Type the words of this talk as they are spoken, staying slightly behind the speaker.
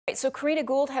So Karina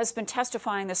Gould has been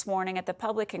testifying this morning at the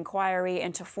public inquiry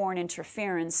into foreign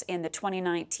interference in the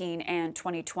 2019 and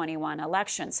 2021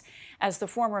 elections. As the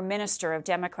former Minister of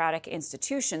Democratic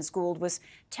Institutions, Gould was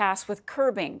tasked with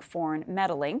curbing foreign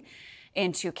meddling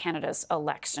into Canada's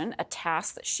election, a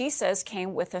task that she says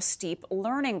came with a steep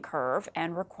learning curve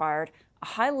and required a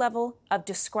high level of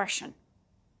discretion.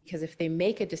 Because if they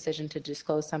make a decision to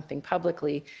disclose something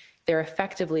publicly, they're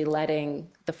effectively letting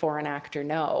the foreign actor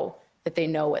know that they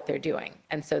know what they're doing.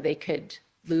 And so they could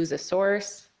lose a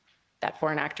source, that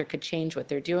foreign actor could change what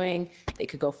they're doing, they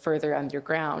could go further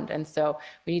underground. And so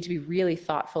we need to be really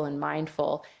thoughtful and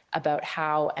mindful about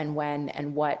how and when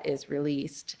and what is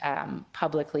released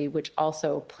publicly, which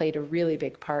also played a really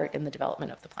big part in the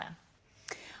development of the plan.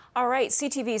 All right,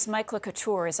 CTV's Mike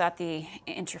Couteur is at the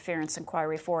interference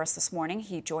inquiry for us this morning.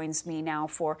 He joins me now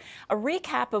for a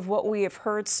recap of what we have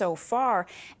heard so far.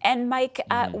 And Mike,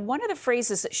 one of the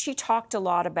phrases that she talked a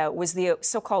lot about was the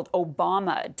so-called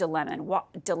Obama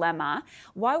dilemma.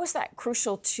 Why was that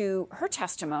crucial to her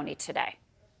testimony today?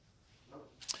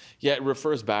 Yeah, it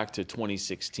refers back to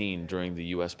 2016 during the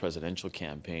U.S. presidential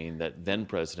campaign that then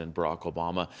President Barack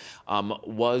Obama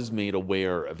was made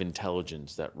aware of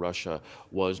intelligence that Russia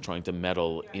was trying to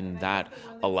meddle in that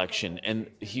election. And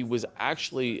he was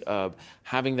actually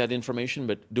having that information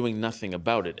but doing nothing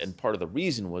about it. And part of the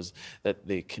reason was that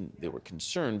they were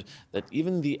concerned that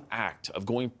even the act of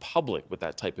going public with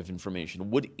that type of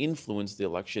information would influence the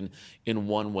election in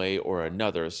one way or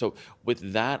another. So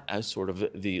with that as sort of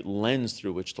the lens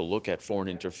through which to look at foreign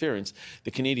interference,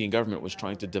 the Canadian government was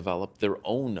trying to develop their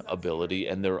own ability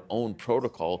and their own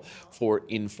protocol for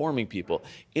informing people.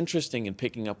 Interesting in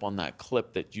picking up on that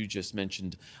clip that you just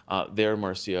mentioned there,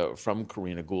 Marcia, from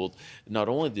Karina Gould. Not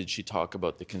only did she talk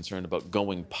about the concern about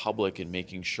going public and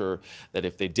making sure that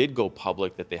if they did go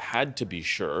public that they had to be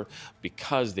sure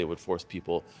because they would force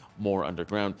people more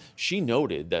underground. She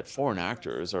noted that foreign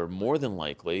actors are more than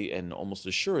likely and almost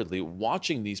assuredly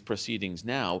watching these proceedings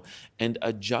now and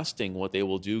adjusting what they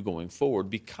will do going forward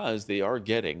because they are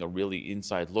getting a really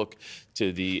inside look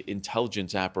to the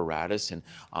intelligence apparatus and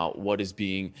what is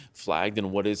being flagged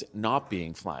and what is not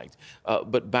being flagged.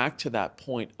 But back to that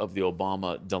point of the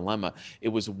Obama dilemma, it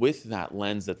was with that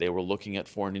lens that they were looking at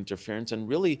foreign interference and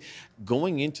really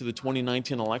going into the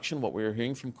 2019 election. What we were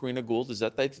hearing from Karina Gould is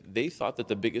that they thought that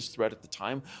the biggest threat at the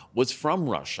time was from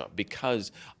Russia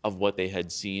because of what they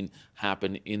had seen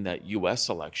happen in that U.S.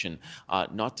 election.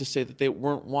 Not to say that they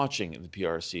weren't watching the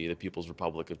PRC, the People's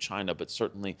Republic of China, but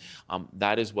certainly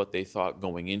that is what they thought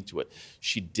going into it.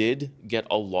 She did get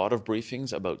a lot of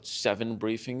briefings, about 7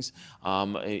 briefings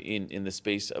in the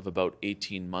space of about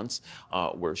 18 months,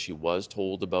 where she was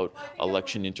told about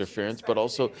election interference, but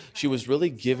also she was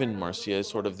really given, Marcia,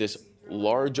 sort of this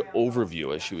large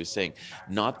overview, as she was saying,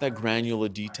 not the granular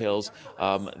details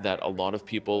that a lot of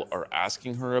people are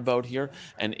asking her about here.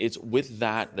 And it's with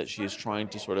that she is trying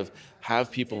to sort of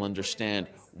have people understand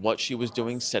what she was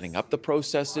doing, setting up the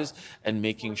processes and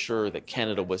making sure that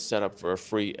Canada was set up for a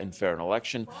free and fair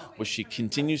election, which she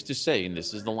continues to say, and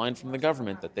this is the line from the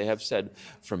government that they have said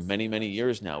for many, many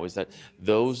years now, is that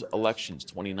those elections,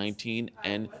 2019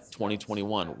 and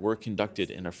 2021, were conducted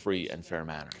in a free and fair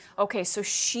manner. Okay, so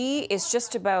she is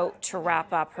just about to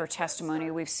wrap up her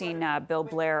testimony. We've seen Bill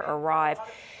Blair arrive.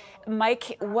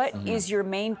 Mike, what is your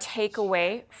main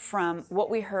takeaway from what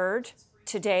we heard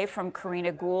today from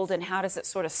Karina Gould, and how does it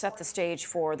sort of set the stage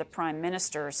for the Prime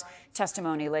Minister's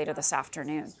testimony later this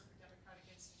afternoon?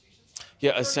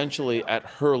 Yeah, essentially at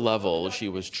her level, she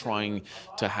was trying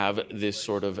to have this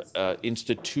sort of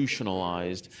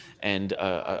institutionalized and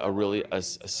a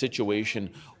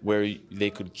situation where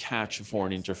they could catch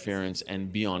foreign interference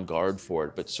and be on guard for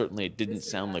it. But certainly it didn't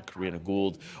sound like Karina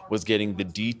Gould was getting the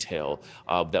detail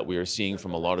that we are seeing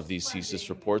from a lot of these CSIS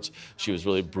reports. She was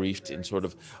really briefed in sort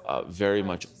of very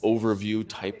much overview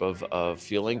type of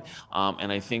feeling.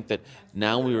 And I think that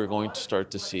now we are going to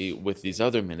start to see with these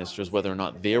other ministers whether or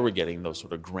not they were getting those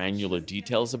sort of granular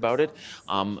details about it.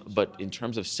 But in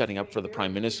terms of setting up for the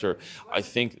Prime Minister, I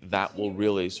think that will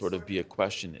really sort of be a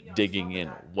question digging in.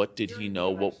 What did he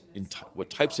know? What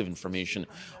types of information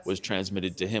was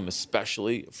transmitted to him,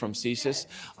 especially from CSIS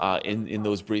in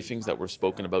those briefings that were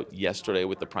spoken about yesterday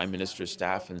with the Prime Minister's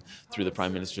staff and through the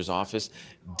Prime Minister's office?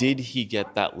 Did he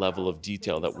get that level of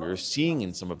detail that we are seeing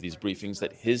in some of these briefings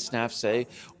that his staff say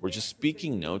were just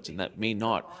speaking notes and that may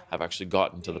not have actually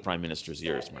gotten to the Prime Minister's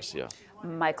ears, Marcia?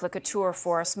 Mike Couteur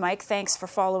for us. Mike, thanks for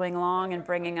following along and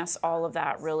bringing us all of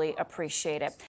that. Really appreciate it.